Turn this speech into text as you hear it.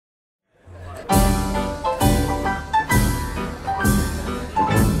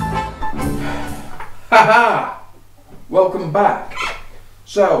Haha! Welcome back.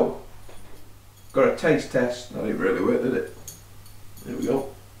 So, got a taste test. That didn't really work, did it? There we go.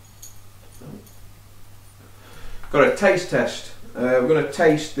 Got a taste test. We're going to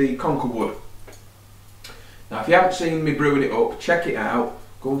taste the Conker wood. Now, if you haven't seen me brewing it up, check it out.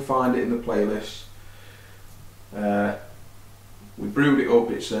 Go and find it in the playlist. We brewed it up.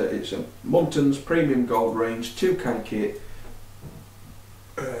 It's a Muntons Premium Gold Range 2-can kit.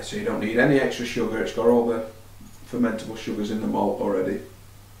 So you don't need any extra sugar. It's got all the fermentable sugars in the malt already.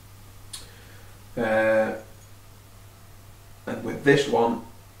 And with this one,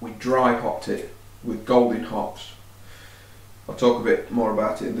 we dry hopped it with golden hops. I'll talk a bit more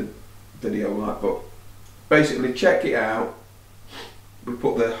about it in the video, but basically check it out. We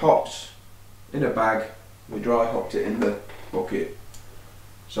put the hops in a bag, we dry hopped it in the bucket.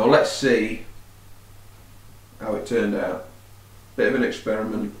 So let's see how it turned out. Bit of an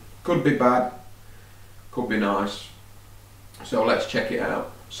experiment, could be bad, could be nice. So let's check it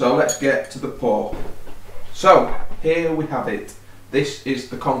out. So let's get to the pour. So here we have it. This is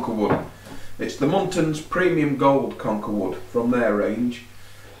the Conker wood. It's the Muntons Premium Gold Conker wood from their range,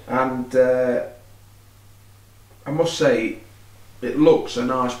 and I must say it looks a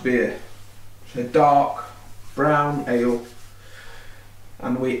nice beer. It's a dark brown ale,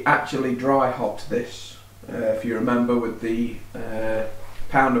 and we actually dry hopped this, if you remember, with the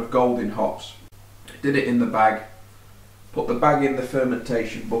pound of golden hops. Did it in the bag, put the bag in the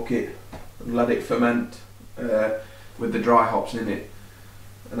fermentation bucket and let it ferment with the dry hops in it.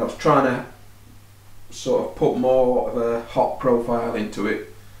 And I was trying to sort of put more of a hop profile into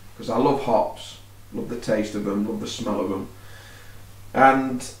it, because I love hops, love the taste of them, love the smell of them.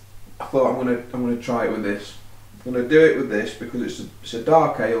 And I thought I'm gonna try it with this. I'm gonna do it with this because it's a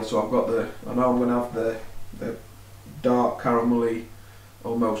dark ale, so I've got I know I'm gonna have the dark caramelly,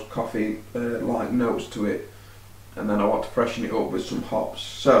 almost coffee like notes to it, and then I want to freshen it up with some hops.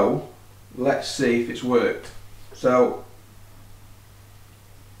 So let's see if it's worked. So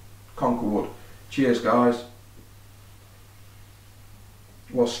Conker wood. Cheers, guys.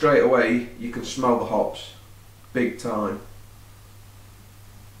 Well, straight away you can smell the hops, big time.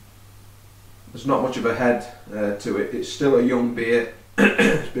 There's not much of a head to it. It's still a young beer.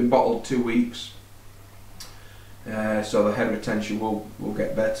 It's been bottled 2 weeks, so the head retention will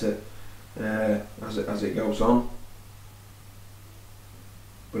get better as it goes on.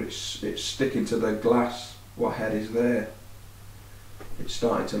 But it's sticking to the glass. What head is there? It's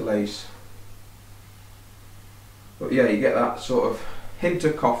starting to lace. But yeah, you get that sort of hint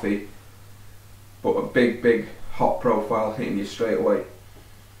of coffee, but a big hop profile hitting you straight away.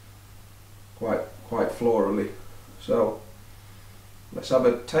 Quite florally. So let's have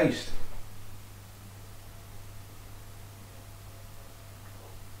a taste.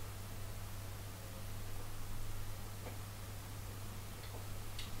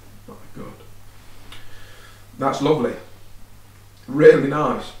 Oh my God, that's lovely. Really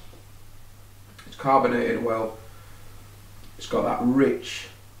nice. It's carbonated well. It's got that rich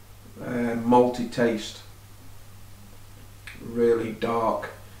malty taste. Really dark.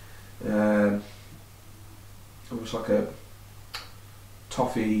 Almost like a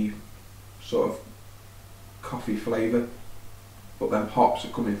toffee sort of coffee flavour, but then hops are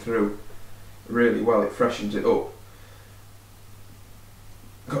coming through really well. It freshens it up.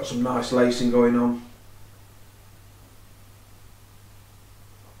 Got some nice lacing going on.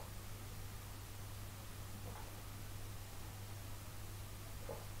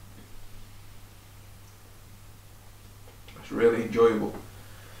 It's really enjoyable.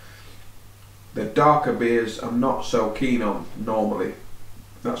 The darker beers I'm not so keen on normally.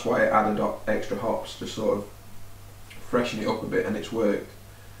 That's why I added extra hops to sort of freshen it up a bit, and it's worked.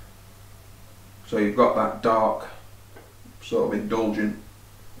 So you've got that dark, sort of indulgent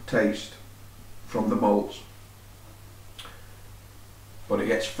taste from the malts, but it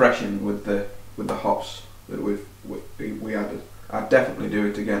gets freshened with the hops that we added. I'd definitely do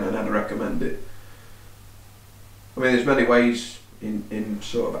it again, and I'd recommend it. I mean, there's many ways in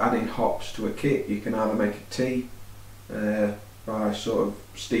sort of adding hops to a kit. You can either make a tea by sort of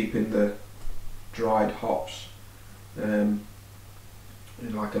steeping the dried hops in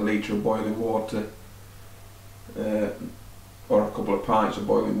like a litre of boiling water, or a couple of pints of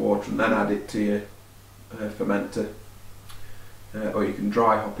boiling water, and then add it to your fermenter. Or you can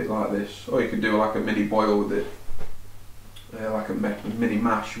dry hop it like this, or you can do like a mini boil with it, like a mini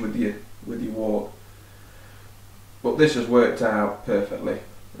mash with your wort. But this has worked out perfectly,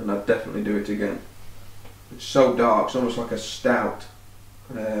 and I'd definitely do it again. It's so dark, it's almost like a stout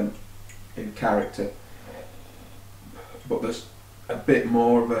in character, but there's a bit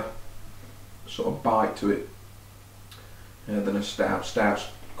more of a sort of bite to it than a stout. Stout's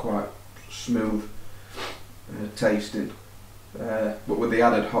quite smooth tasting, but with the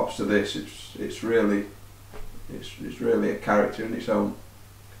added hops to this, it's really a character in its own.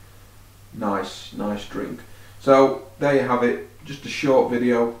 Nice drink. So there you have it, just a short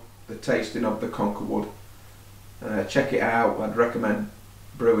video, the tasting of the Conker wood. Check it out. I'd recommend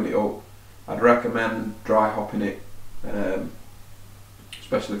brewing it up. I'd recommend dry hopping it,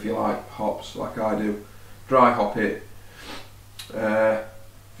 especially if you like hops like I do. Dry hop it. If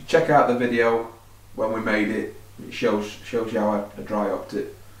you check out the video when we made it, it shows you how I dry hopped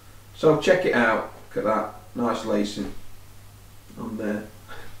it. So check it out. Look at that, nice lacing on there.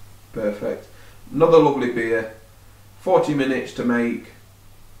 Perfect. Another lovely beer. 40 minutes to make,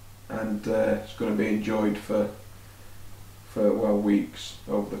 and it's going to be enjoyed for well, weeks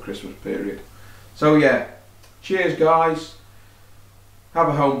over the Christmas period. So yeah, cheers guys. Have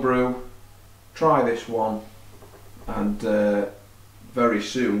a home brew. Try this one, and very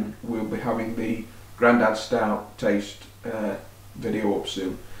soon we'll be having the Grandad Stout taste video up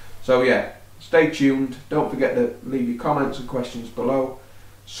soon. So yeah, stay tuned. Don't forget to leave your comments and questions below.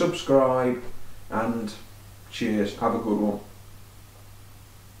 Subscribe, and cheers. Have a good one.